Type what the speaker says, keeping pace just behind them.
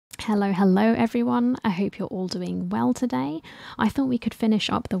Hello, hello everyone. I hope you're all doing well today. I thought we could finish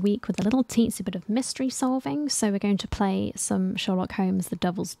up the week with a little teensy bit of mystery solving, so we're going to play some Sherlock Holmes, The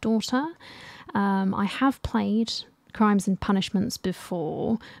Devil's Daughter. I have played Crimes and Punishments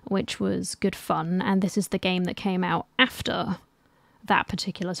before, which was good fun, and this is the game that came out after that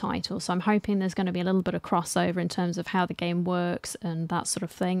particular title, so I'm hoping there's going to be a little bit of crossover in terms of how the game works and that sort of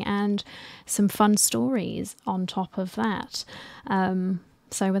thing, and some fun stories on top of that.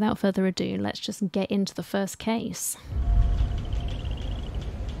 So without further ado, let's just get into the first case.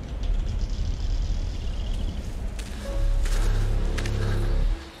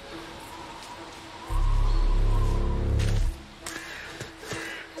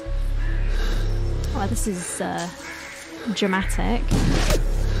 Oh, this is dramatic.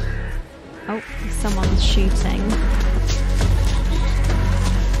 Oh, someone's shooting.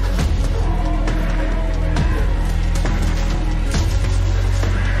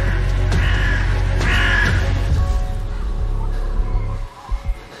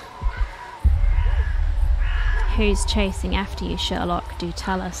 Who's chasing after you, Sherlock? Do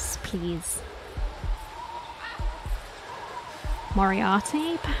tell us, please.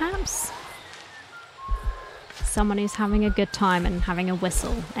 Moriarty, perhaps? Someone who's having a good time and having a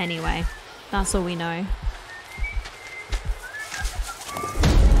whistle, anyway. That's all we know.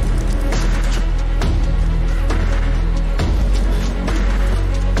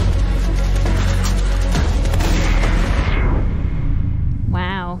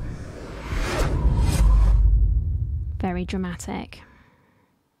 Wow. Very dramatic.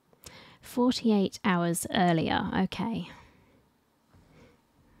 48 hours earlier, okay.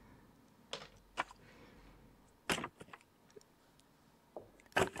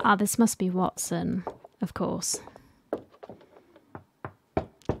 Ah, this must be Watson, of course.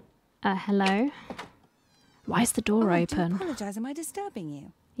 Hello? Why is the door open? I apologize, am I disturbing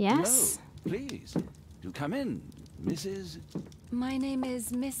you? Yes? No, please. Do come in, Mrs. My name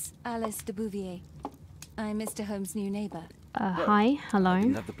is Miss Alice de Bouvier. I'm Mr. Holmes' new neighbour. Hi, hello. I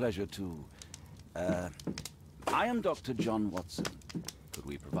didn't have the pleasure to... I am Dr. John Watson. Could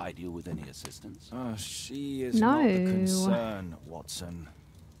we provide you with any assistance? Oh, she is not the concern, Watson.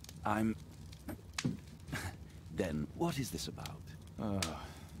 I'm... Then, what is this about?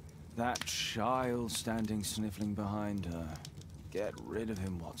 That child standing sniffling behind her. Get rid of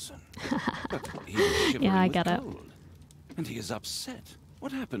him, Watson. But he was shivering Yeah, I with get it. cold. And he is upset.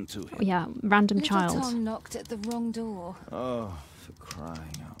 What happened to him? Yeah, random Little child. Tom knocked at the wrong door. Oh, for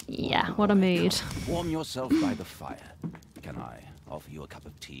crying out. Yeah, what a mood. Warm yourself by the fire. Can I offer you a cup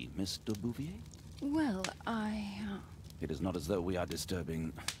of tea, Miss de Bouvier? Well, It is not as though we are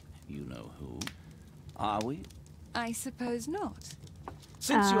disturbing you-know-who. Are we? I suppose not.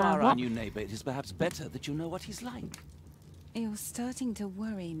 Since you are our what? new neighbor, it is perhaps better that you know what he's like. You're starting to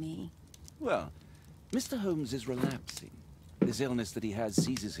worry me. Well, Mr. Holmes is relapsing. This illness that he has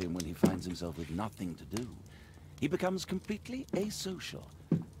seizes him when he finds himself with nothing to do. He becomes completely asocial.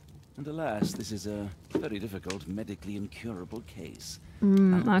 And alas, this is a very difficult, medically incurable case.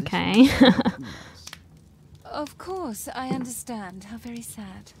 Okay. Of course, I understand. How very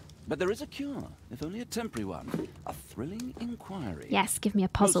sad. But there is a cure, if only a temporary one. A thrilling inquiry. Yes, give me a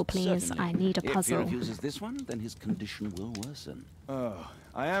puzzle, Most please. certainly. I need a If he puzzle. refuses this one, then his condition will worsen. Oh,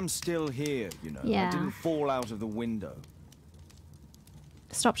 I am still here, you know. Yeah. I didn't fall out of the window.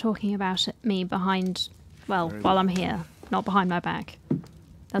 Stop talking about me behind, well, Very while well. I'm here, not behind my back.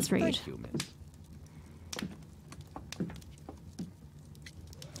 That's rude. Thank you, miss.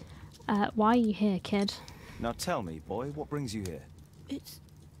 Why are you here, kid? Now tell me, boy, what brings you here?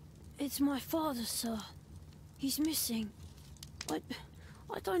 It's my father, sir. He's missing.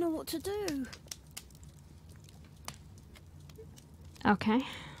 I don't know what to do. Okay.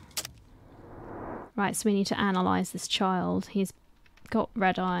 Right, so we need to analyse this child. He's got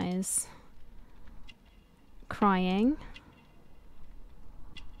red eyes. Crying.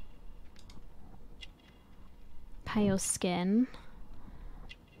 Pale skin.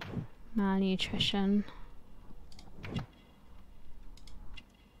 Malnutrition.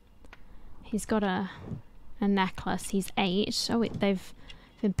 He's got a necklace. He's 8. Oh, they've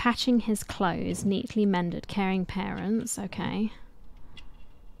been patching his clothes. Neatly mended. Caring parents. Okay.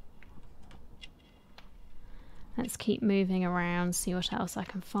 Let's keep moving around, see what else I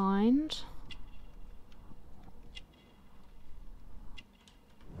can find.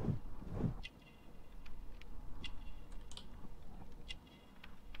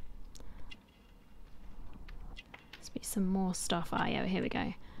 Must be some more stuff. Ah, yeah, here we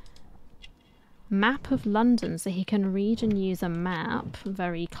go. Map of London, so he can read and use a map.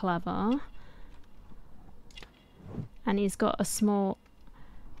 Very clever. And he's got a small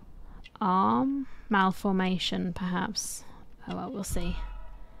arm malformation, perhaps. Oh well, we'll see.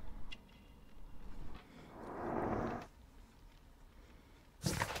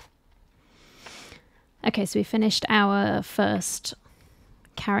 Okay, so we finished our first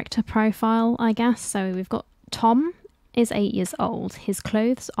character profile, I guess. So we've got Tom is 8 years old. His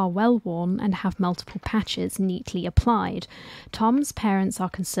clothes are well worn and have multiple patches neatly applied. Tom's parents are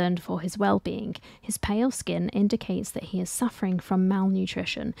concerned for his well-being. His pale skin indicates that he is suffering from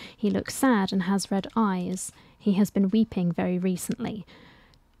malnutrition. He looks sad and has red eyes. He has been weeping very recently.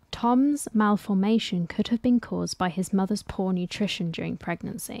 Tom's malformation could have been caused by his mother's poor nutrition during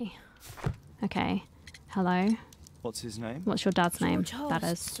pregnancy. Okay. Hello? What's his name? What's your dad's name? George That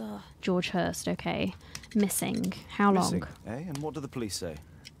Hurst, is sir. George Hurst, okay. Missing. How long? Missing, eh? And what do the police say?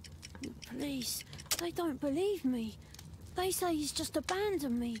 Police, they don't believe me. They say he's just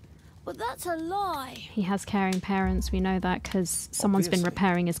abandoned me. But that's a lie. He has caring parents, we know that because someone's been Obviously.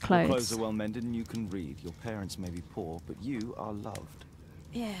 repairing his Your clothes clothes. are well mended and you can read. Your parents may be poor, but you are loved.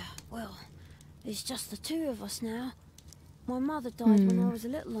 Yeah, well, it's just the two of us now. My mother died when I was a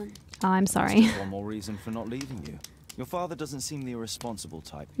little one. Oh, I'm That's sorry. just one more reason for not leaving you. Your father doesn't seem the irresponsible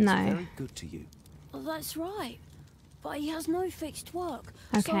type. He's No. very good to you. Well, that's right. But he has no fixed work.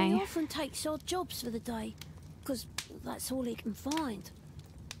 So Okay. he often takes odd jobs for the day. Because that's all he can find.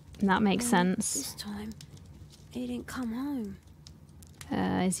 That makes sense. This time, he didn't come home.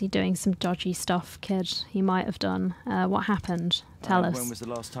 Is he doing some dodgy stuff, kid? He might have done. What happened? Tell And us. when was the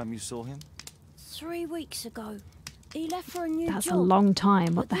last time you saw him? 3 weeks ago. He left for a new That's job. a long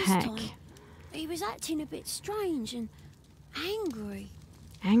time. What but the this heck? time, he was acting a bit strange and angry.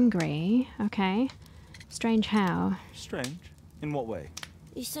 Angry? Okay. Strange how? Strange. In what way?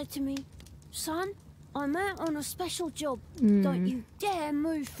 He said to me, "Son, I'm out on a special job. Hmm. Don't you dare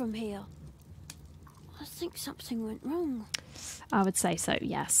move from here." I think something went wrong. I would say so,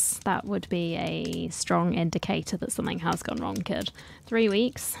 yes. That would be a strong indicator that something has gone wrong, kid. 3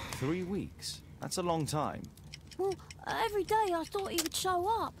 weeks? 3 weeks? That's a long time. Well, every day I thought he would show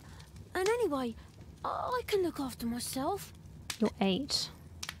up. And anyway, I can look after myself. You're 8.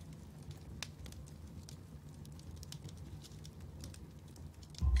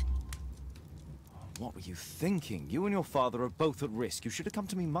 What were you thinking? You and your father are both at risk. You should have come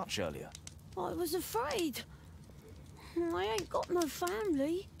to me much earlier. I was afraid. I ain't got no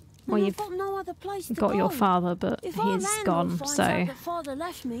family. Well, and you've I've got no other place to Got go. your father, but If our he's landlord gone, finds so... out that father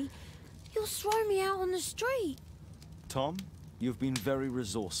left me, he'll throw me out on the street. Tom, you've been very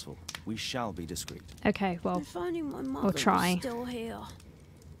resourceful. We shall be discreet. Okay, well, If only my mother try. was still here.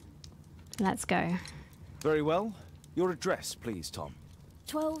 let's go. Very well. Your address, please, Tom.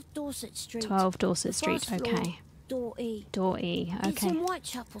 12 Dorset Street. 12 Dorset The Street, first floor, okay. Door E. Door E, It's okay. in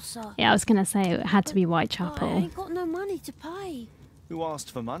Whitechapel, sir. Yeah, I was going to say it had to be I Whitechapel. ain't got no money to pay. Who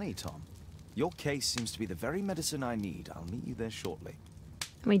asked for money, Tom? Your case seems to be the very medicine I need. I'll meet you there shortly.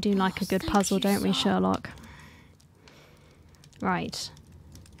 We do like a Oh, good thank puzzle, you, don't we, sir. Sherlock? Right.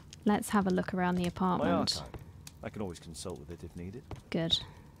 Let's have a look around the My apartment. archive. I can always consult with it if needed. Good.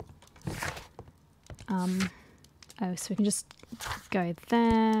 Oh, so we can just go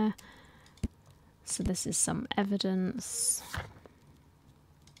there. So this is some evidence.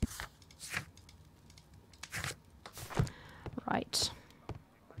 Right.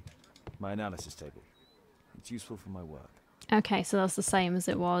 My analysis table. It's useful for my work. Okay, so that's the same as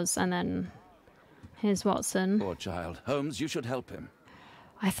it was, and then here's Watson. Poor child. Holmes, you should help him.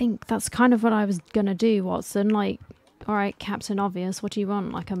 I think that's kind of what I was gonna do, Watson. Like, alright, Captain Obvious, what do you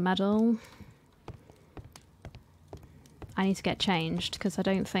want? Like a medal? I need to get changed, because I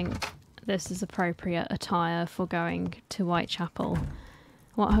don't think this is appropriate attire for going to Whitechapel.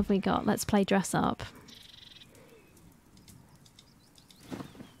 What have we got? Let's play dress up.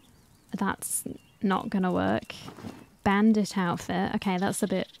 That's not gonna work. Bandit outfit. Okay, that's a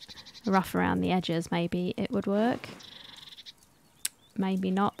bit rough around the edges. Maybe it would work.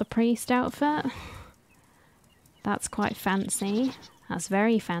 Maybe not the priest outfit. That's quite fancy. That's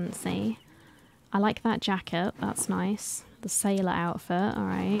very fancy. I like that jacket. That's nice. The sailor outfit.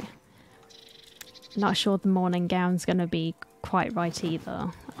 Alright. Not sure the morning gown's going to be quite right either.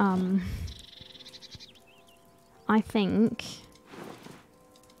 I think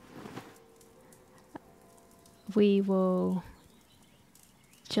we will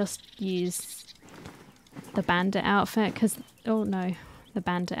just use the bandit outfit because... Oh no, the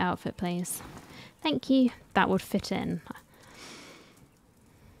bandit outfit please. Thank you. That would fit in.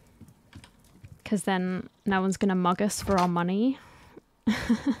 Because then no one's going to mug us for our money.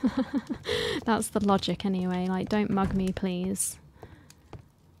 That's the logic anyway. Like, don't mug me, please.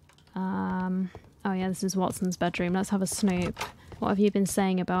 Oh yeah, this is Watson's bedroom. Let's have a snoop. What have you been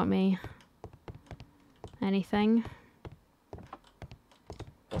saying about me? Anything?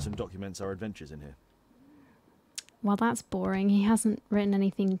 Watson documents our adventures in here. Well, that's boring. He hasn't written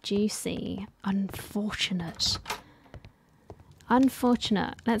anything juicy. Unfortunate.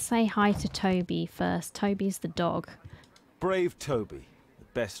 Unfortunate. Let's say hi to Toby first. Toby's the dog. Brave Toby, the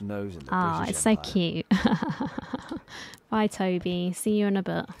best nose in the Ah, British it's so Empire. cute. Bye, Toby. See you in a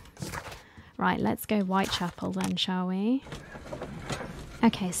bit. Right, let's go Whitechapel then, shall we?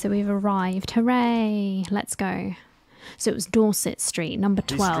 Okay, so we've arrived. Hooray! Let's go. So it was Dorset Street, number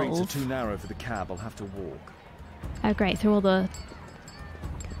 12. These streets are too narrow for the cab. I'll have to walk. Oh, great. Through all the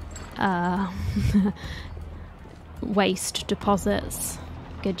waste deposits.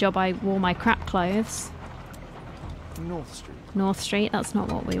 Good job I wore my crap clothes. North Street. North Street, that's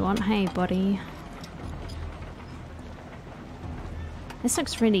not what we want. Hey, buddy. This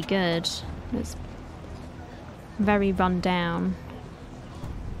looks really good. It's very run down.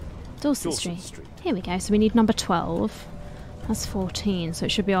 Dorset Street. Here we go. So we need number 12. That's 14, so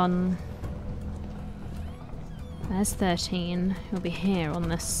it should be on... There's 13. It'll be here on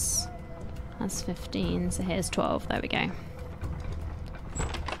this. That's 15, so here's 12. There we go.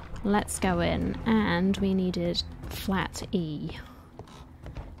 Let's go in. And we needed flat E.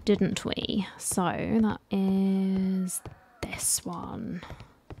 Didn't we? So that is this one.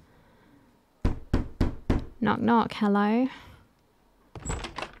 Knock knock, hello.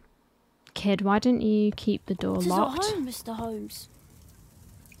 Kid, why didn't you keep the door locked? Is it home, Mr. Holmes?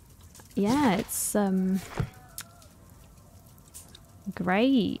 Yeah, it's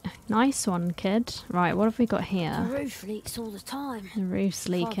great. Nice one, kid. Right, what have we got The here? roof leaks all the time. The roof's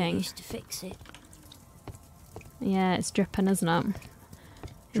Father leaking. used to fix it. Yeah, it's dripping, isn't it?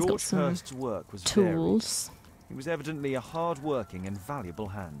 He's got George some Hurst's work was varied. tools. He was evidently a hard-working and valuable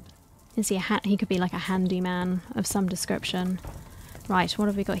hand. Is he he could be like a handyman of some description. Right, what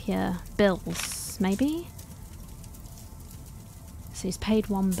have we got here? Bills, maybe? So he's paid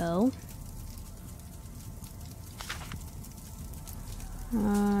one bill.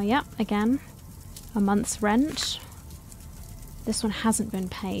 Yep, again. A month's rent. This one hasn't been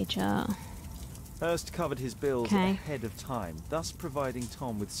paid yet. Hurst covered his bills Okay. ahead of time, thus providing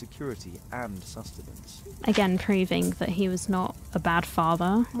Tom with security and sustenance. Again, proving that he was not a bad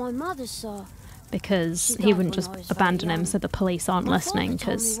father, My mother, sir. because She he died wouldn't when just I was very abandon him young. so the police aren't My listening,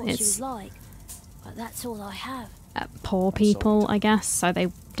 father told me because what she it's was like, but that's all I have. poor people, I guess, so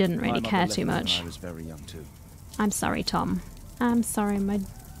they didn't My really mother care left too me when much. I was very young too. I'm sorry, Tom. I'm sorry,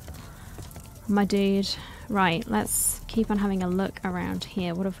 my dude. Right, let's keep on having a look around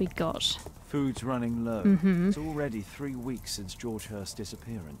here. What have we got? Food's running low. Mhm. It's already 3 weeks since George Hurst's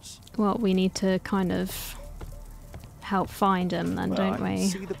disappearance. Well, we need to kind of help find him then, Well, don't I can we?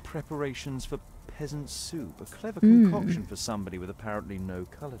 see the preparations for peasant soup, a clever Mm. concoction for somebody with apparently no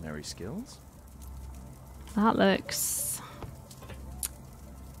culinary skills. That looks...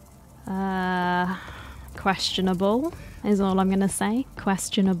 questionable, is all I'm going to say.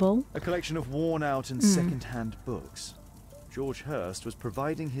 Questionable. A collection of worn-out and second-hand books. George Hurst was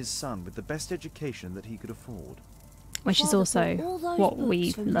providing his son with the best education that he could afford. Which is Father also bought all those what books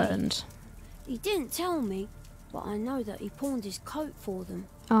we for me. learned. He didn't tell me, but I know that he pawned his coat for them.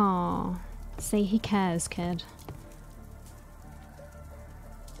 Oh, see, he cares, kid.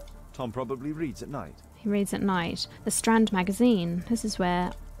 Tom probably reads at night. He reads at night. The Strand magazine. This is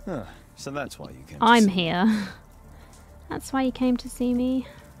where Huh, so that's why you came to I'm see me. here. That's why you came to see me.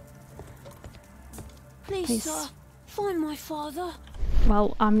 Please, Please. sir, find my father.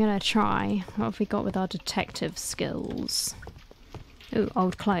 Well, I'm gonna try. What have we got with our detective skills? Ooh,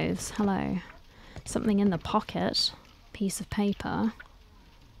 old clothes. Hello. Something in the pocket. Piece of paper.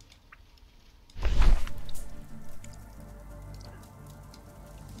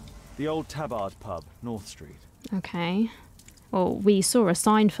 The old Tabard pub, North Street. Okay. Well, we saw a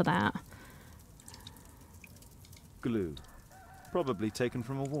sign for that. Glue. Probably taken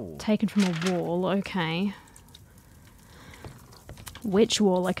from a wall. Taken from a wall. Okay. Which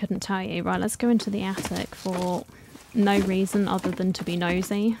wall? I couldn't tell you. Right, let's go into the attic for no reason other than to be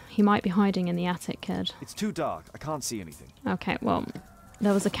nosy. He might be hiding in the attic, kid. It's too dark. I can't see anything. Okay, well,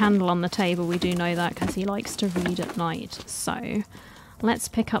 there was a candle on the table. We do know that because he likes to read at night. So, let's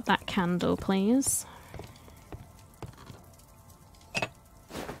pick up that candle, please.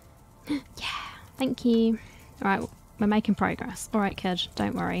 Yeah, thank you. Alright, we're making progress. Alright, kid,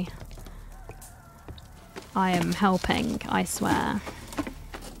 don't worry. I am helping, I swear.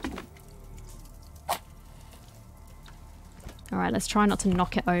 Alright, let's try not to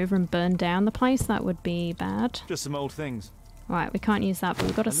knock it over and burn down the place. That would be bad. Just some old things. Right, we can't use that, but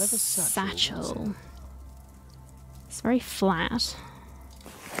we've got a A leather satchel, satchel. It's very flat.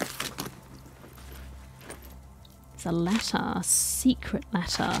 It's a letter, a secret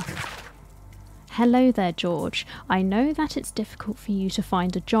letter. Hello there, George. I know that it's difficult for you to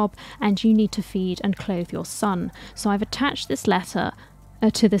find a job and you need to feed and clothe your son, so I've attached this letter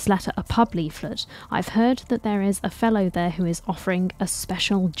to this letter a pub leaflet. I've heard that there is a fellow there who is offering a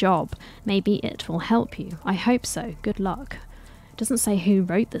special job. Maybe it will help you. I hope so. Good luck. It doesn't say who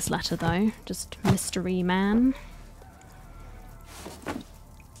wrote this letter though, just mystery man.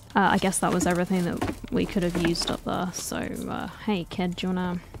 I guess that was everything that we could have used up there, so hey kid, do you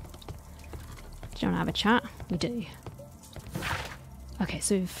wanna have a chat? We do. Okay,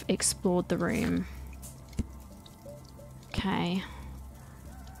 so we've explored the room. Okay.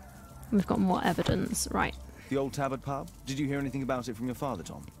 We've got more evidence, right. The old Tabard pub? Did you hear anything about it from your father,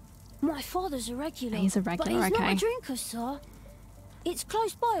 Tom? My father's a regular. He's a regular, but he's okay. not a drinker, sir. It's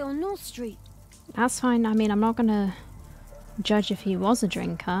close by on North Street. That's fine. I mean, I'm not gonna judge if he was a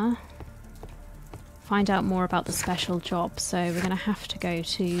drinker. Find out more about the special job. So we're gonna have to go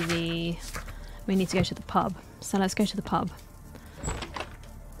to the... We need to go to the pub. So let's go to the pub.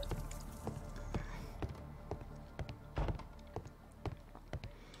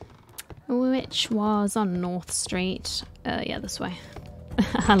 Which was on North Street. Yeah, this way.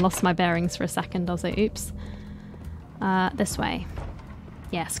 I lost my bearings for a second. I was like, oops. This way.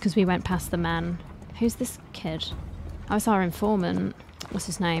 Yes, because we went past the man. Who's this kid? Oh, it's our informant. What's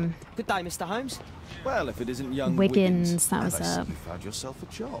his name? Good day, Mr. Holmes. Well, if it isn't young Wiggins. That was I see a you found yourself a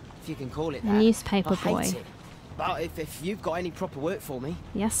job. If you can call it that. newspaper I boy. hate it. But if you've got any proper work for me. I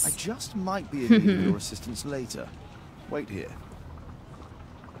Yes. just might be in need of your assistance later. Wait here.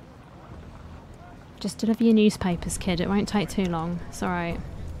 Just deliver your newspapers, kid. It won't take too long. It's alright.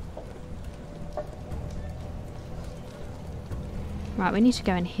 Right, we need to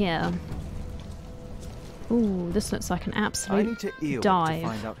go in here. Ooh, this looks like an I absolute need to earwig dive. to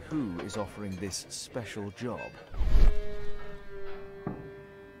find out who is offering this special job.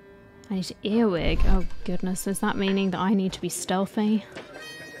 I need to earwig. Oh goodness, is that meaning that I need to be stealthy?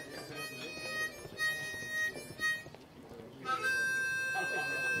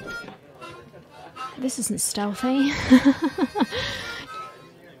 This isn't stealthy.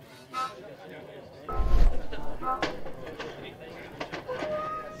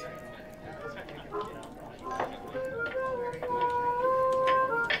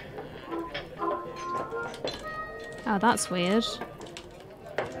 Oh, that's weird.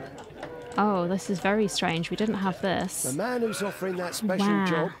 Oh, this is very strange. We didn't have The this. man who's offering that special Wow.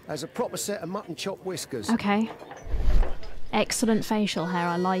 job has a proper set of mutton chop whiskers. Okay. Excellent facial hair.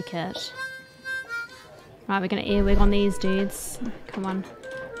 I like it. Right, we're gonna earwig on these dudes. Come on.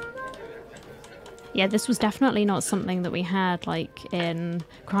 Yeah, this was definitely not something that we had, like, in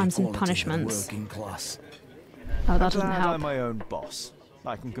Crimes and Punishments. Class. Oh, that I'm doesn't glad help. I'm my own boss.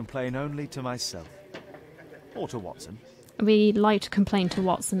 I can complain only to myself. Or to Watson. We like to complain to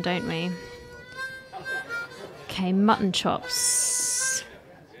Watson, don't we? Okay, mutton chops.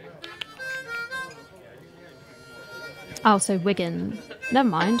 Oh, so Wiggin. Never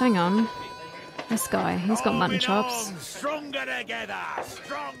mind, hang on. This guy, he's got mutton chops. Stronger together,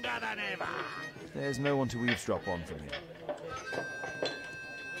 stronger than ever. There's no one to eavesdrop on from here.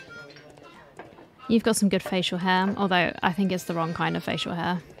 You've got some good facial hair, although I think it's the wrong kind of facial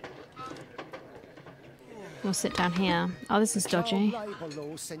hair. We'll sit down here. Oh, this is dodgy. Child labour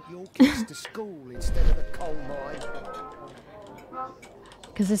law sent your kids to school instead of the coal mine.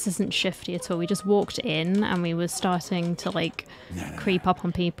 Because this isn't shifty at all. We just walked in and we were starting to, like, creep up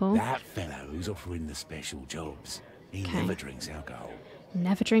on people. That fellow who's offering the special jobs, he Okay. never drinks alcohol.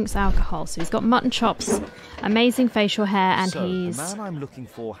 Never drinks alcohol. So he's got mutton chops, amazing facial hair, and So, he's the man I'm looking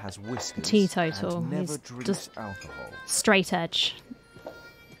for has whiskers teetotal. and never He's drinks just- alcohol. straight edge.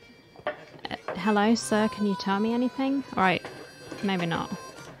 Hello, sir. Can you tell me anything? All right, maybe not.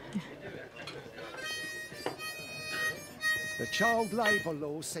 The child labour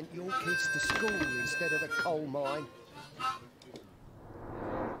law sent your kids to school instead of the coal mine.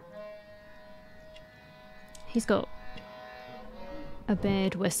 He's got a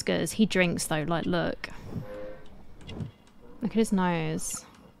beard, whiskers. He drinks though. Like, look. Look at his nose.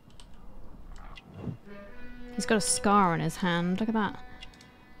 He's got a scar on his hand. Look at that.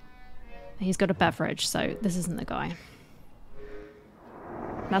 He's got a beverage, so this isn't the guy.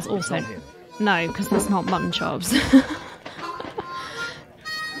 That's also... not him. No, because that's not mutton chops.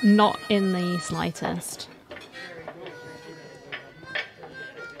 Not in the slightest.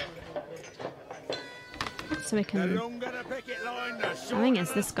 So we can... I think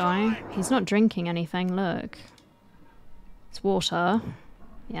it's this guy. He's not drinking anything, look. It's water.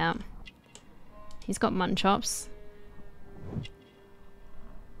 Yeah. He's got mutton chops.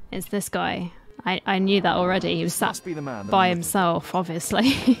 It's this guy. I knew that already. He was sat Must be the man that by I'm looking himself,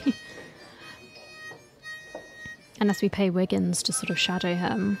 obviously. Unless we pay Wiggins to sort of shadow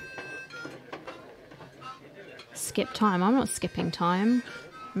him. Skip time. I'm not skipping time.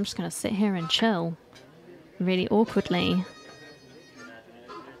 I'm just going to sit here and chill. Really awkwardly.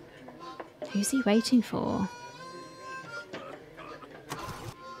 Who's he waiting for?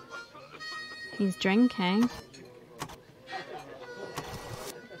 He's drinking.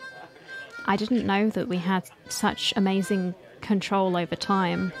 I didn't know that we had such amazing control over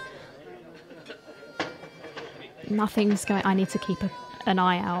time. Nothing's going... I need to keep an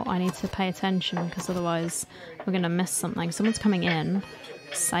eye out. I need to pay attention because otherwise we're going to miss something. Someone's coming in.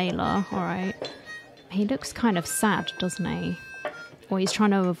 Sailor, alright. He looks kind of sad, doesn't he? Or he's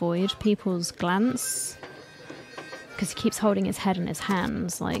trying to avoid people's glance. Because he keeps holding his head in his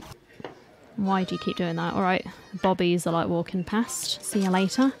hands. Like, why do you keep doing that? Alright, bobbies are like walking past. See you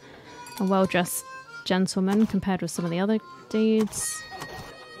later. A well-dressed gentleman compared with some of the other dudes.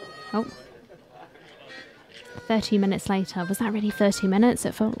 Oh. 30 minutes later. Was that really 30 minutes?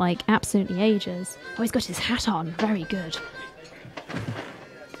 It felt like absolutely ages. Oh, he's got his hat on. Very good.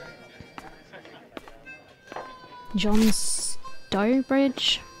 John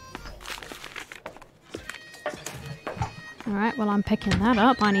Stowbridge. Alright, well I'm picking that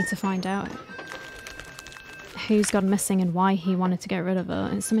up. I need to find out who's gone missing and why he wanted to get rid of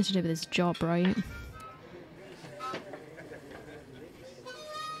her. It's something to do with his job, right?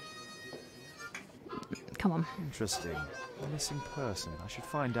 Come on. Interesting. A missing person. I should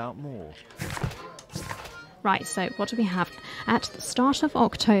find out more. Right, so what do we have? At the start of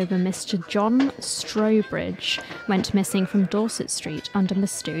October, Mr. John Stowbridge went missing from Dorset Street under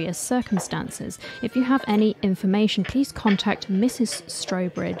mysterious circumstances. If you have any information, please contact Mrs.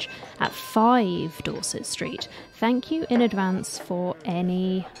 Stowbridge at 5 Dorset Street. Thank you in advance for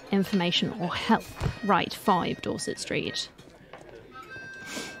any information or help. Right, 5 Dorset Street.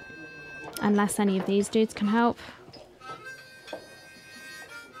 Unless any of these dudes can help.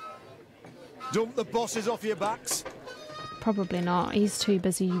 Dump the bosses off your backs. Probably not. He's too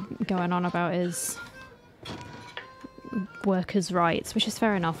busy going on about his workers' rights, which is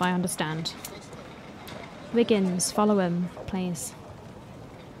fair enough, I understand. Wiggins, follow him, please.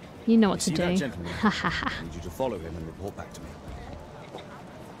 You know what to do. Ha ha ha. I need you to follow him and report back to me.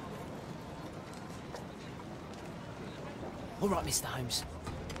 All right, Mr. Holmes.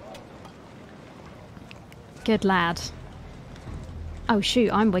 Good lad. Oh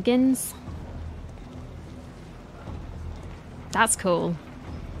shoot, I'm Wiggins. That's cool.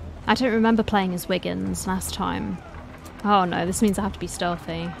 I don't remember playing as Wiggins last time. Oh no, this means I have to be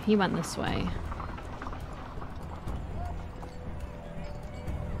stealthy. He went this way.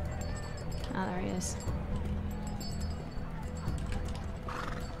 Ah, there he is.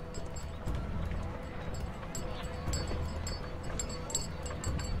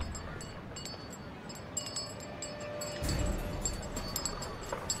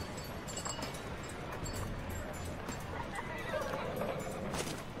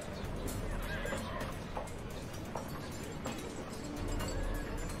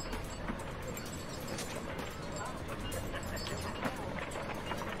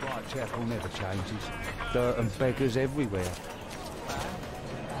 Chapel never changes. Dirt and beggars everywhere.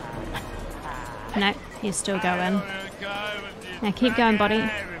 No, he's still going. Yeah, keep going, buddy.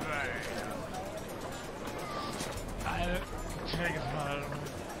 I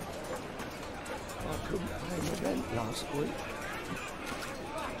couldn't pay my rent last week.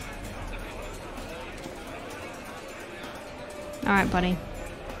 Alright, buddy.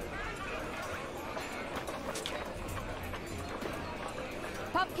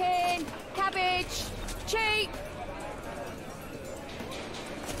 Pumpkin, cabbage, cheap.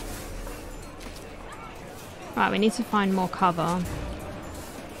 Right, we need to find more cover.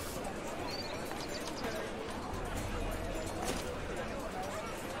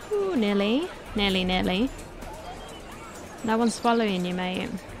 Ooh, nearly. Nearly. No one's following you, mate.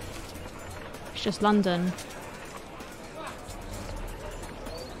 It's just London.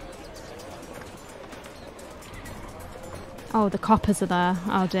 Oh, the coppers are there.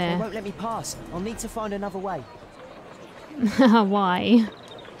 Oh They dear. won't let me pass. I'll need to find another way. Why?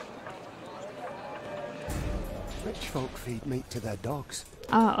 Rich folk feed meat to their dogs.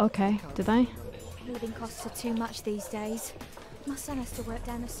 Oh, okay. Do they? Living costs are too much these days. My son has to work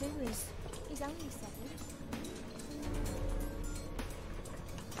down the sewers. He's only 7.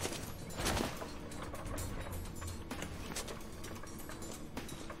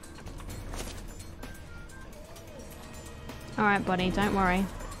 Alright, buddy, don't worry.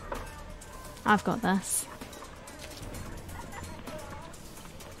 I've got this.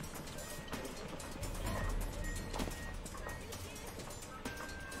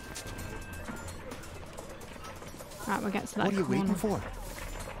 Right, we'll get to that What are you corner. waiting for?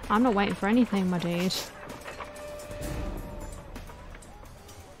 I'm not waiting for anything, my dude.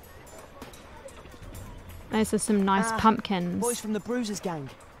 Those are some nice pumpkins. Boys from the Bruisers gang.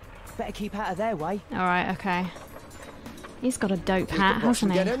 Better keep out of their way. Alright, okay. He's got a dope Think hat, the boss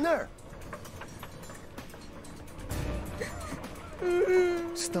hasn't can he? Get in there.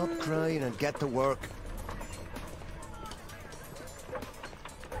 Stop crying and get to work.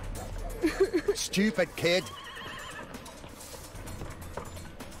 Stupid kid.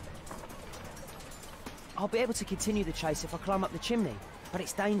 I'll be able to continue the chase if I climb up the chimney, but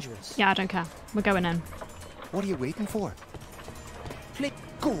it's dangerous. Yeah, I don't care. We're going in. What are you waiting for? Please,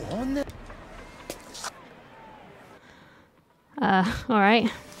 go on then.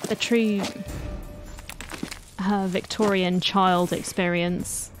 Alright. The true Victorian child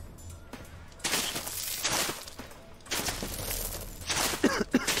experience.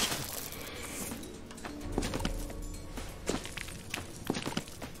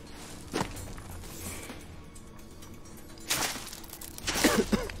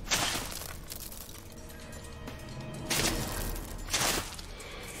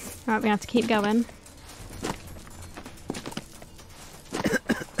 Right, we have to keep going.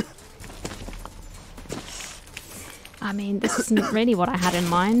 I mean, this isn't really what I had in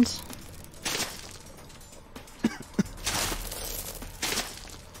mind.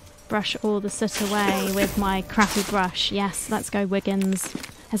 Brush all the soot away with my crappy brush. Yes, let's go, Wiggins.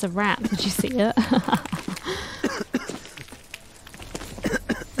 There's a rat. Did you see it?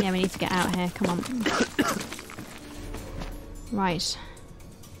 Yeah, we need to get out here. Come on. Right.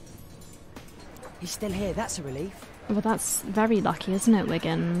 He's still here, that's a relief. Well, that's very lucky, isn't it,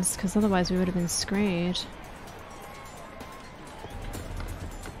 Wiggins? Because otherwise we would have been screwed.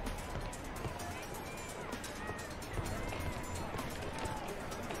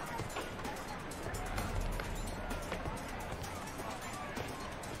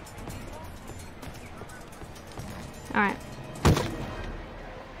 Alright.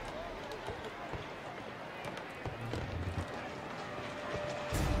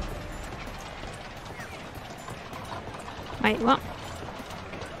 Wait, what?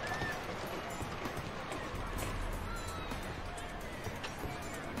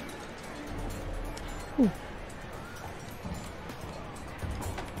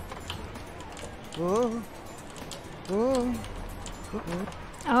 Ooh.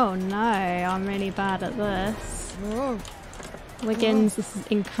 Oh no, I'm really bad at this. Wiggins, this is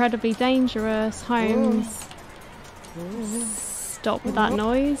incredibly dangerous. Holmes. Stop with that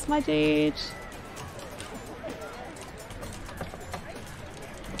noise, my dude.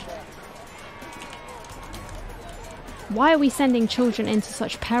 Why are we sending children into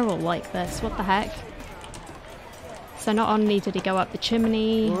such peril like this? What the heck? So not only did he go up the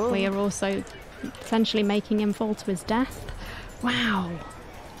chimney, we are also potentially making him fall to his death. Wow.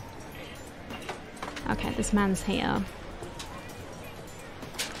 Okay, this man's here.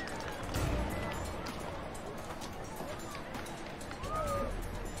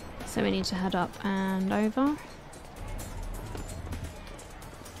 So we need to head up and over.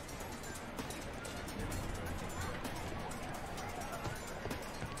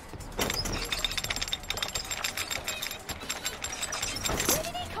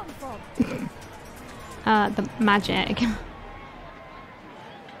 The magic.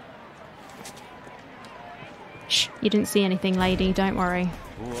 Shh, you didn't see anything, lady, don't worry.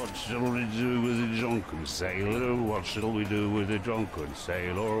 What shall we do with the drunken sailor? What shall we do with the drunken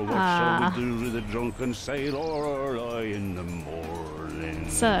sailor? What shall we do with the drunken sailor early in the morning?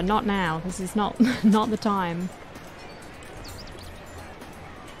 Sir, not now. This is not not the time.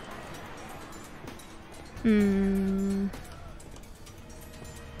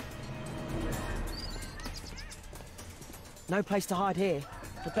 No place to hide here.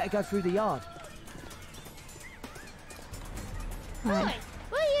 We'd better go through the yard. Right.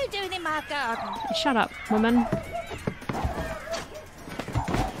 What are you doing in my garden? Shut up, woman.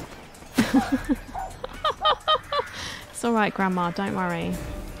 It's alright, Grandma, don't worry.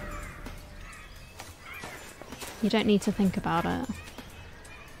 You don't need to think about it.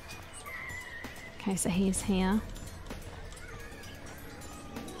 Okay, so he's here.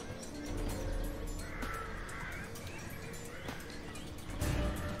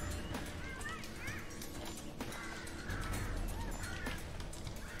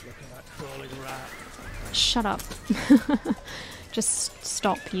 Shut up. Just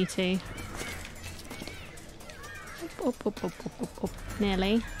stop, you two. Up.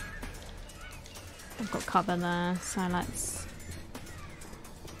 Nearly. I've got cover there, so let's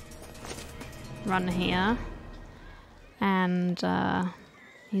run here. And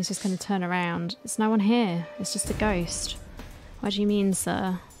He's just going to turn around. There's no one here. It's just a ghost. What do you mean,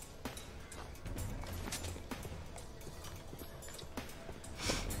 sir?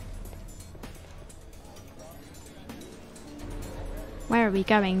 Where are we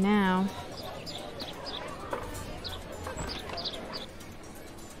going now?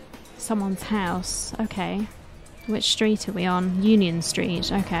 Someone's house. Okay. Which street are we on? Union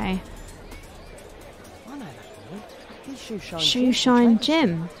Street. Okay. I know that boy. He's Shoeshine Shoeshine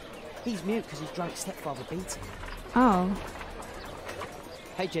Jim. He's mute because his drunk stepfather beat him. Oh.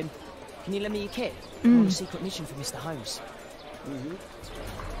 Hey Jim, can you lend me your kit? I'm on a secret mission for Mr. Holmes.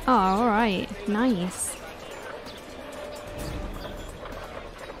 Oh, alright. Nice.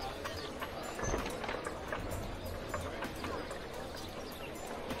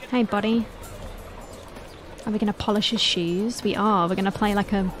 Hey, buddy. Are we going to polish his shoes? We are. We're going to play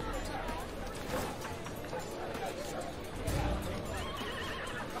like a...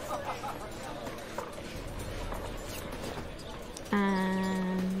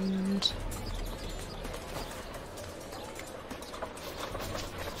 And...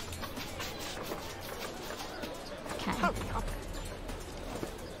 Okay.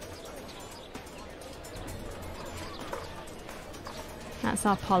 That's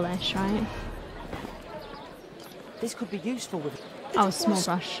our polish, right? This could be useful with... Oh, small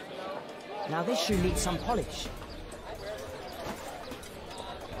brush. Now this shoe needs some polish.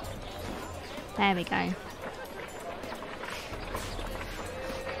 There we go.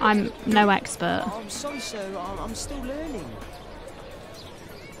 I'm no expert. Oh, I'm sorry, sir. I'm still learning.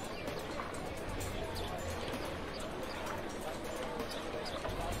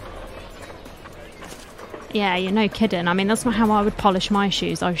 Yeah, you're no kidding. I mean, that's not how I would polish my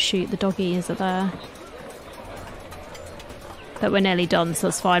shoes. I would shoot the doggies are there. But we're nearly done, so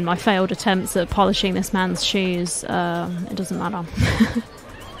that's fine. My failed attempts at polishing this man's shoes, it doesn't matter.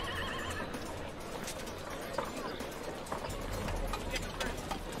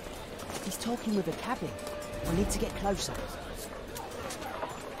 He's talking with a cabin. I need to get closer.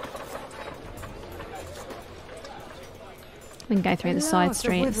 We can go through the side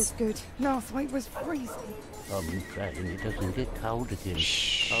The weather's streets. good. Last week was freezing. I'm praying it doesn't get cold again.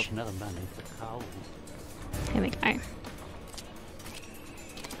 Shh. I've never managed the cold. Here we go.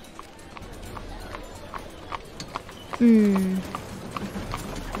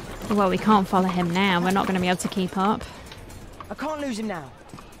 Well, we can't follow him now. We're not going to be able to keep up. I can't lose him now.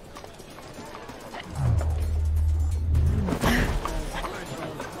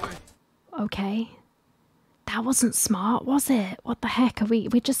 Okay. That wasn't smart, was it? What the heck are we?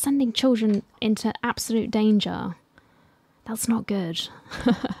 We're just sending children into absolute danger. That's not good.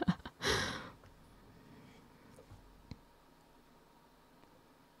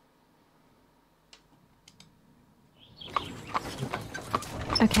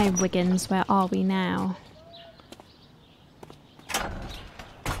 Okay, Wiggins, where are we now?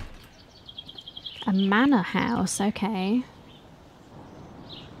 A manor house, okay.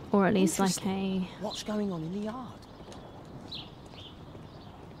 Or at least like a... What's going on in the yard?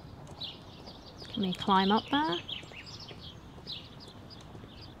 Can we climb up there?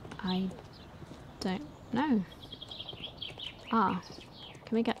 I don't know. Ah,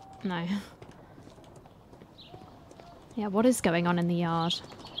 can we get... No. Yeah, what is going on in the yard?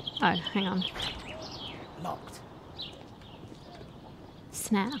 Oh, hang on. Locked.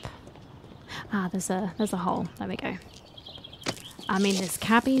 Snap. Ah, there's a hole. There we go. I mean, this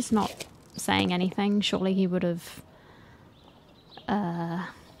cabbie's not saying anything. Surely he would have...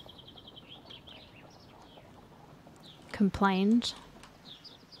 complained.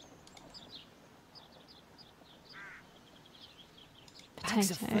 Bags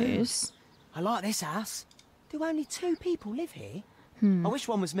of food. Potatoes. I like this house. Do only 2 people live here? I wish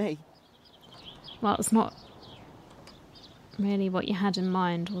one was me. Well, it's not really what you had in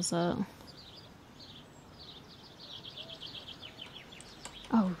mind, was it?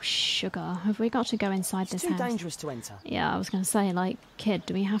 Oh, sugar. Have we got to go inside It's this too house? dangerous to enter. Yeah, I was going to say, like, kid,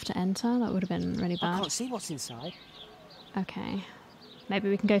 do we have to enter? That would have been really I bad. can't see what's inside. Okay. Maybe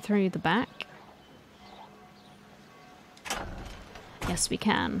we can go through the back? Yes, we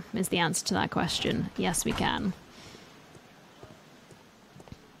can, is the answer to that question. Yes, we can.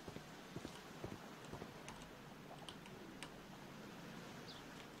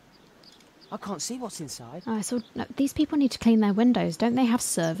 I can't see what's inside. Oh, so no, these people need to clean their windows. Don't they have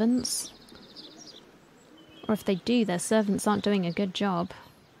servants? Or if they do, their servants aren't doing a good job.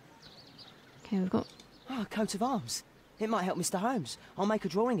 Okay, we've got... Oh, a coat of arms. It might help Mr. Holmes. I'll make a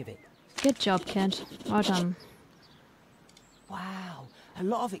drawing of it. Good job, kid. Well done. Wow, A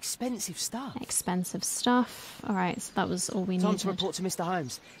lot of expensive stuff. Expensive stuff. Alright, so that was all we Time needed. to report to Mr.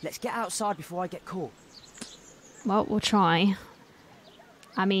 Holmes. Let's get outside before I get caught. Well, we'll try.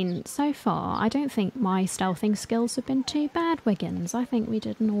 I mean, so far, I don't think my stealthing skills have been too bad, Wiggins. I think we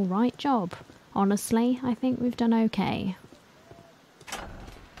did an alright job. Honestly, I think we've done okay.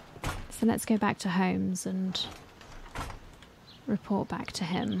 So let's go back to Holmes and report back to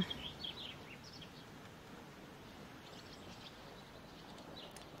him.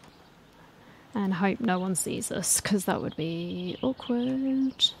 And hope no one sees us, because that would be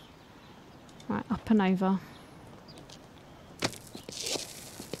awkward. Right, up and over.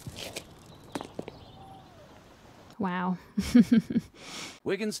 Wow.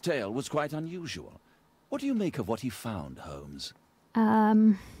 Wiggins' tale was quite unusual. What do you make of what he found, Holmes? I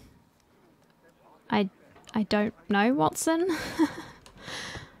don't know, Watson.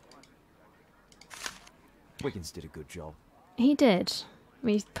 Wiggins did a good job. He did.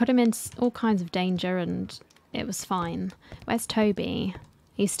 We put him in all kinds of danger and it was fine. Where's Toby?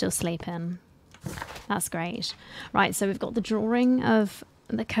 He's still sleeping. That's great. Right, so we've got the drawing of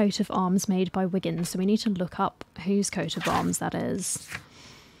the coat of arms made by Wiggins, so we need to look up whose coat of arms that is.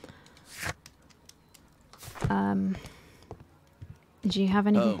 Do you have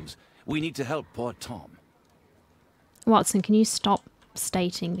any... Holmes, we need to help poor Tom. Watson, can you stop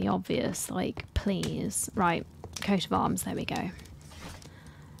stating the obvious, like, please? Right, coat of arms, there we go.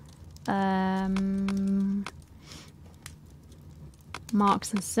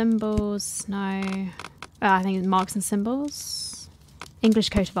 Marks and symbols, no. I think it's marks and symbols. English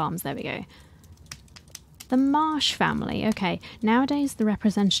coat of arms, there we go. The Marsh family, okay. Nowadays the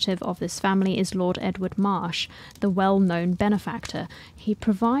representative of this family is Lord Edward Marsh, the well-known benefactor. He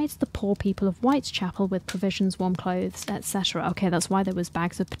provides the poor people of Whitechapel with provisions, warm clothes, etc. Okay, that's why there was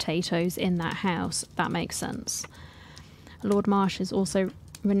bags of potatoes in that house. That makes sense. Lord Marsh is also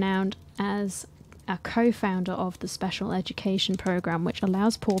renowned as a co-founder of the special education program, which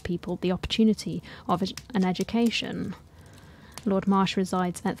allows poor people the opportunity of an education. Lord Marsh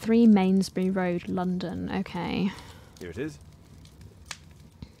resides at 3 Mainsbury Road, London. Okay. Here it is.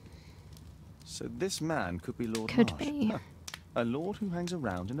 So this man could be Lord Could Marsh. be. Huh. A lord who hangs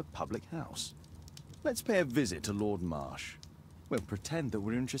around in a public house. Let's pay a visit to Lord Marsh. We'll pretend that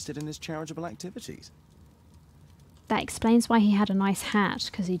we're interested in his charitable activities. That explains why he had a nice hat,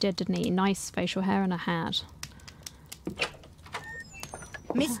 because he did, didn't he? Nice facial hair and a hat.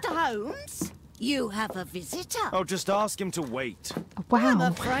 Mr. Holmes, you have a visitor. Oh, just ask him to wait. Wow. I'm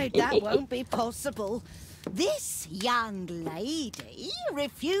afraid that won't be possible. This young lady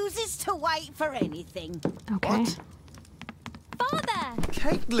refuses to wait for anything. Okay. What? Father!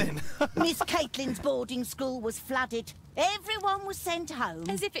 Caitlin! Miss Caitlin's boarding school was flooded. Everyone was sent home.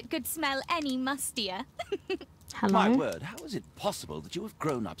 As if it could smell any mustier. Hello? My word, how is it possible that you have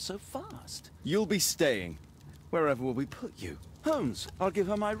grown up so fast? You'll be staying. Wherever will we put you? Holmes, I'll give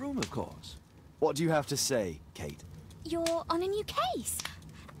her my room, of course. What do you have to say, Kate? You're on a new case.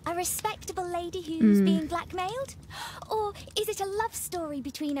 A respectable lady who's being blackmailed? Or is it a love story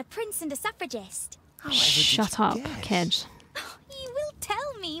between a prince and a suffragist? Shut up, kid. You will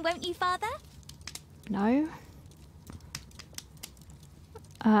tell me, won't you, Father? No?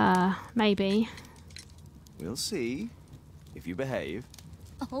 Maybe. We'll see. If you behave.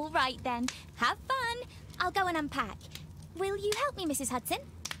 All right, then. Have fun. I'll go and unpack. Will you help me, Mrs. Hudson?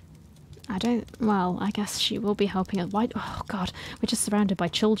 I don't... Well, I guess she will be helping us. Why... Oh, God. We're just surrounded by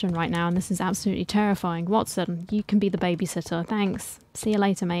children right now, and this is absolutely terrifying. Watson, you can be the babysitter. Thanks. See you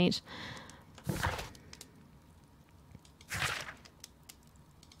later, mate.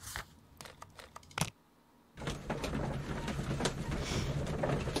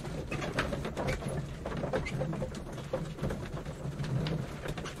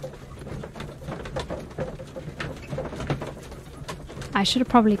 I should have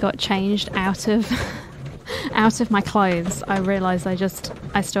probably got changed out of my clothes. I realised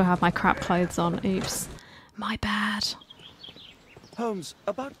I still have my crap clothes on. Oops. My bad. Holmes,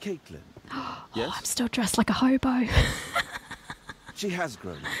 about Caitlin. Yes? I'm still dressed like a hobo. She has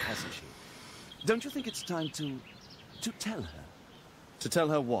grown up, hasn't she? Don't you think it's time to tell her? To tell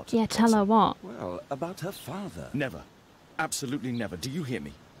her what? Yeah, tell her what? Well, about her father. Never. Absolutely never. Do you hear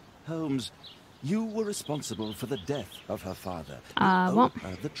me? Holmes, you were responsible for the death of her father. What?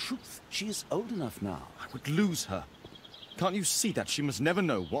 The truth. She is old enough now. I would lose her. Can't you see that? She must never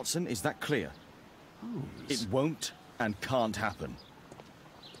know, Watson. Is that clear? Holmes. It won't and can't happen.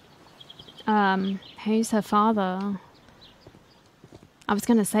 Who's her father? I was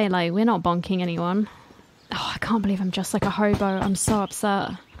gonna say, like, we're not bonking anyone. Oh, I can't believe I'm just like a hobo. I'm so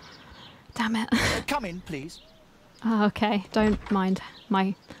upset. Damn it. Come in, please. Oh, okay. Don't mind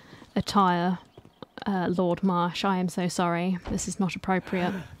my attire, Lord Marsh. I am so sorry. This is not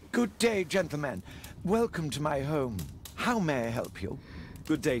appropriate. Good day, gentlemen. Welcome to my home. How may I help you?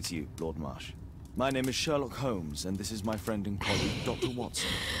 Good day to you, Lord Marsh. My name is Sherlock Holmes, and this is my friend and colleague, Dr. Watson.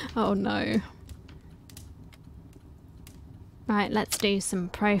 Oh no. Right, let's do some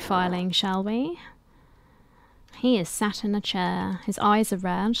profiling, shall we? He is sat in a chair. His eyes are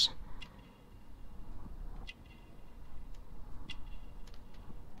red.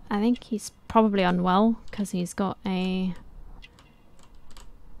 I think he's probably unwell because he's got a...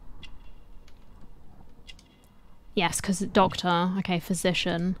 Yes, because doctor, okay,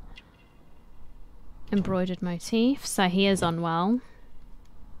 physician. Embroidered motif, so he is unwell.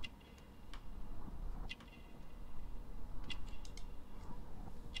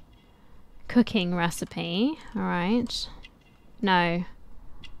 Cooking recipe, alright. No.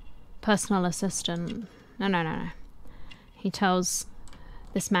 Personal assistant. No. He tells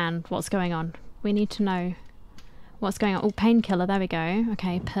this man what's going on. We need to know what's going on. Oh, painkiller, there we go.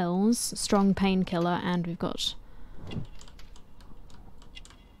 Okay, pills, strong painkiller, and we've got...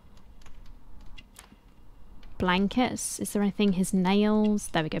 blankets. Is there anything? His nails?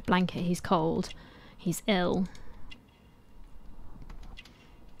 There we go, blanket. He's cold. He's ill.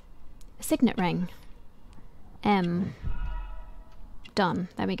 A signet ring. M. Done.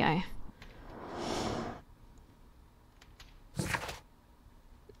 There we go.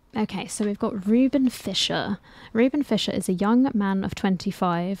 Okay, so we've got Reuben Fisher. Reuben Fisher is a young man of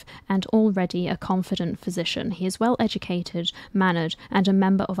 25 and already a confident physician. He is well educated, mannered, and a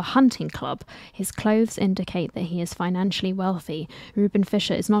member of a hunting club. His clothes indicate that he is financially wealthy. Reuben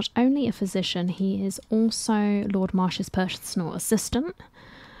Fisher is not only a physician, he is also Lord Marsh's personal assistant.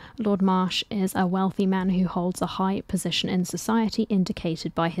 Lord Marsh is a wealthy man who holds a high position in society,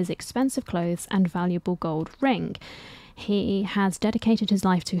 indicated by his expensive clothes and valuable gold ring. He has dedicated his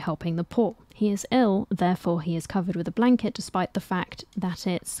life to helping the poor. He is ill, therefore he is covered with a blanket, despite the fact that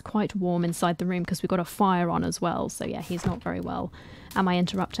it's quite warm inside the room because we've got a fire on as well. So yeah, he's not very well. Am I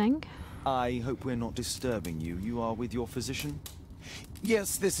interrupting? I hope we're not disturbing you. You are with your physician?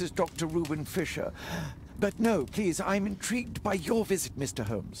 Yes, this is Dr. Reuben Fisher. But no, please, I'm intrigued by your visit, Mr.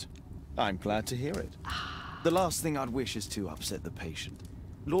 Holmes. I'm glad to hear it. The last thing I'd wish is to upset the patient.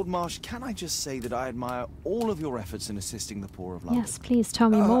 Lord Marsh, can I just say that I admire all of your efforts in assisting the poor of London? Yes, please tell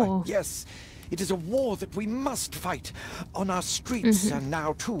me more. Yes, it is a war that we must fight on our streets and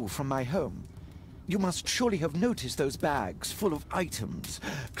now too from my home. You must surely have noticed those bags full of items,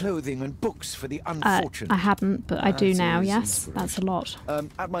 clothing and books for the unfortunate. I hadn't, but I do now, yes. That's a lot.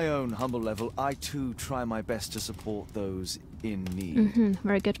 At my own humble level, I too try my best to support those in need.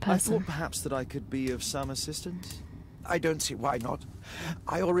 Very good person. I thought perhaps that I could be of some assistance. I don't see why not.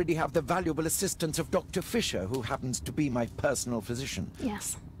 I already have the valuable assistance of Dr. Fisher, who happens to be my personal physician.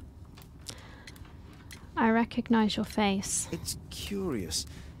 Yes. I recognize your face. It's curious.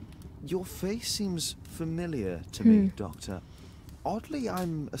 Your face seems familiar to me, Doctor. Oddly,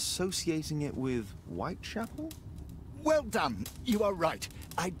 I'm associating it with Whitechapel? Well done. You are right.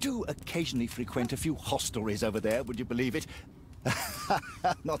 I do occasionally frequent a few hostelries over there, would you believe it?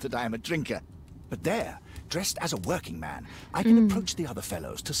 Not that I am a drinker. But there, dressed as a working man, I can approach the other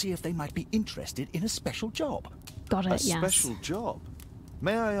fellows to see if they might be interested in a special job. Got it, yes. A special job?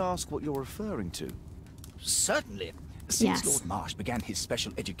 May I ask what you're referring to? Certainly. Since Lord Marsh began his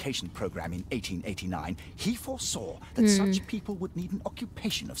special education program in 1889, he foresaw that such people would need an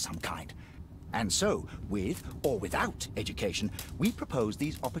occupation of some kind. And so, with or without education, we propose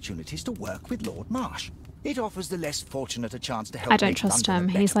these opportunities to work with Lord Marsh. It offers the less fortunate a chance to help. I don't trust him.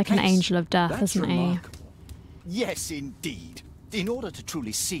 He's like an angel of death, isn't he? Yes, indeed. In order to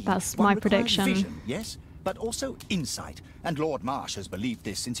truly see, that's my prediction. Vision, yes, but also insight. And Lord Marsh has believed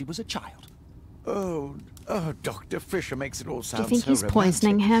this since he was a child. Oh, Dr. Fisher makes it all sound so Do you think he's romantic.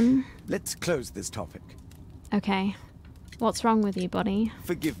 poisoning him? Let's close this topic. Okay. What's wrong with you, buddy?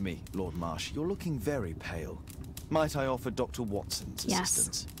 Forgive me, Lord Marsh. You're looking very pale. Might I offer Dr. Watson's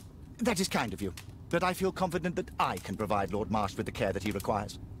assistance? That is kind of you. But I feel confident that I can provide Lord Marsh with the care that he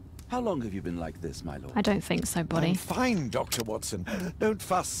requires. How long have you been like this, my lord? I don't think so, buddy. I'm fine, Dr. Watson. Don't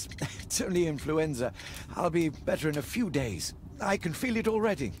fuss. It's only influenza. I'll be better in a few days. I can feel it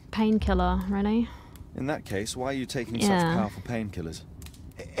already. Painkiller, really? In that case, why are you taking such powerful painkillers?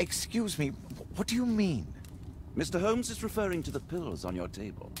 Excuse me, what do you mean? Mr. Holmes is referring to the pills on your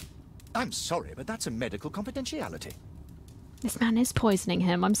table. I'm sorry, but that's a medical confidentiality. This man is poisoning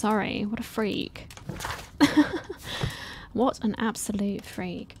him. I'm sorry. What a freak. What an absolute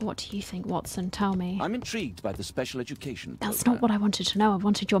freak. What do you think, Watson? Tell me. I'm intrigued by the special education program. That's not what I wanted to know. I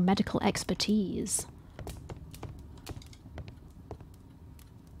wanted your medical expertise.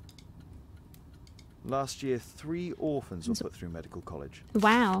 Last year, 3 orphans were put through medical college.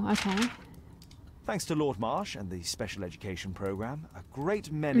 Wow, okay. Thanks to Lord Marsh and the special education program, a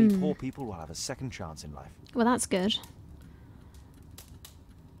great many poor people will have a second chance in life. Well, that's good.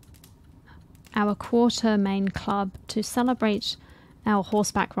 Our Quartermain Club to celebrate our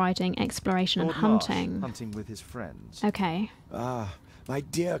horseback riding, exploration and hunting. Marsh, hunting with his friends. Okay. Ah, my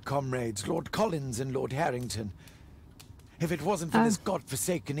dear comrades, Lord Collins and Lord Harrington. If it wasn't for this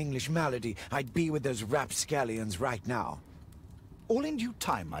godforsaken English malady, I'd be with those rapscallions right now. All in due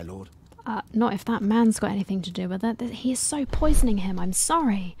time, my lord. Not if that man's got anything to do with it. He is so poisoning him. I'm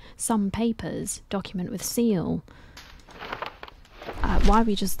sorry. Some papers. Document with seal. Why are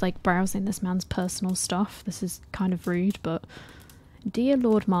we just, like, browsing this man's personal stuff? This is kind of rude, but... Dear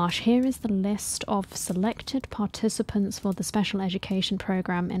Lord Marsh, here is the list of selected participants for the special education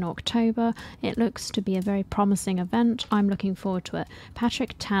program in October. It looks to be a very promising event. I'm looking forward to it.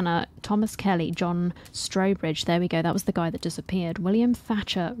 Patrick Tanner, Thomas Kelly, John Strobridge. There we go. That was the guy that disappeared. William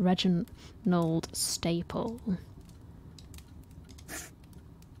Thatcher, Reginald Staple.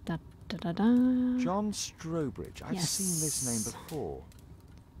 Da, da, da, da. John Strobridge. I've seen this name before.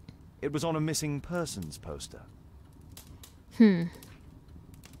 It was on a missing persons poster.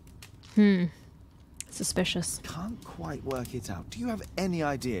 Suspicious. Can't quite work it out. Do you have any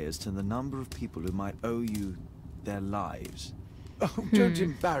idea as to the number of people who might owe you their lives? Oh, don't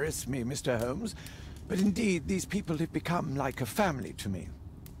embarrass me, Mr. Holmes. But indeed, these people have become like a family to me.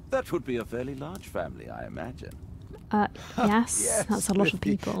 That would be a fairly large family, I imagine. Yes, that's a lot of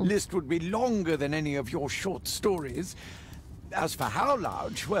people. The list would be longer than any of your short stories. As for how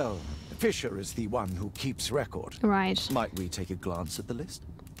large, well, Fisher is the one who keeps record. Right. Might we take a glance at the list?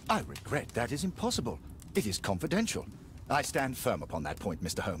 I regret that is impossible. It is confidential. I stand firm upon that point,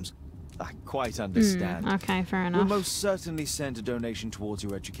 Mr. Holmes. I quite understand. Okay, fair enough. We'll most certainly send a donation towards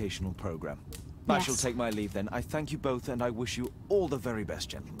your educational program. I shall take my leave then. I thank you both and I wish you all the very best,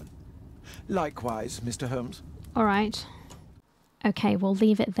 gentlemen. Likewise, Mr. Holmes. All right. Okay, we'll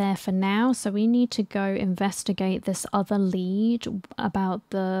leave it there for now. So we need to go investigate this other lead about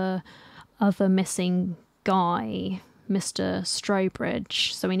the other missing guy, Mr.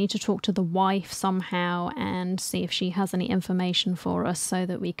 Strobridge. So we need to talk to the wife somehow and see if she has any information for us so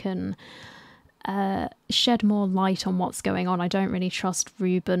that we can shed more light on what's going on. I don't really trust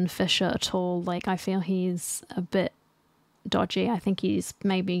Reuben Fisher at all. Like, I feel he's a bit dodgy. I think he's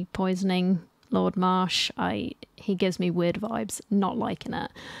maybe poisoning Lord Marsh. He gives me weird vibes, not liking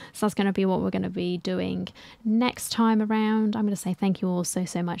it. So that's going to be what we're going to be doing next time around. I'm going to say thank you all so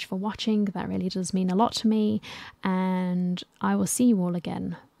much for watching. That really does mean a lot to me, and I will see you all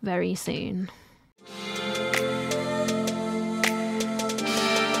again very soon.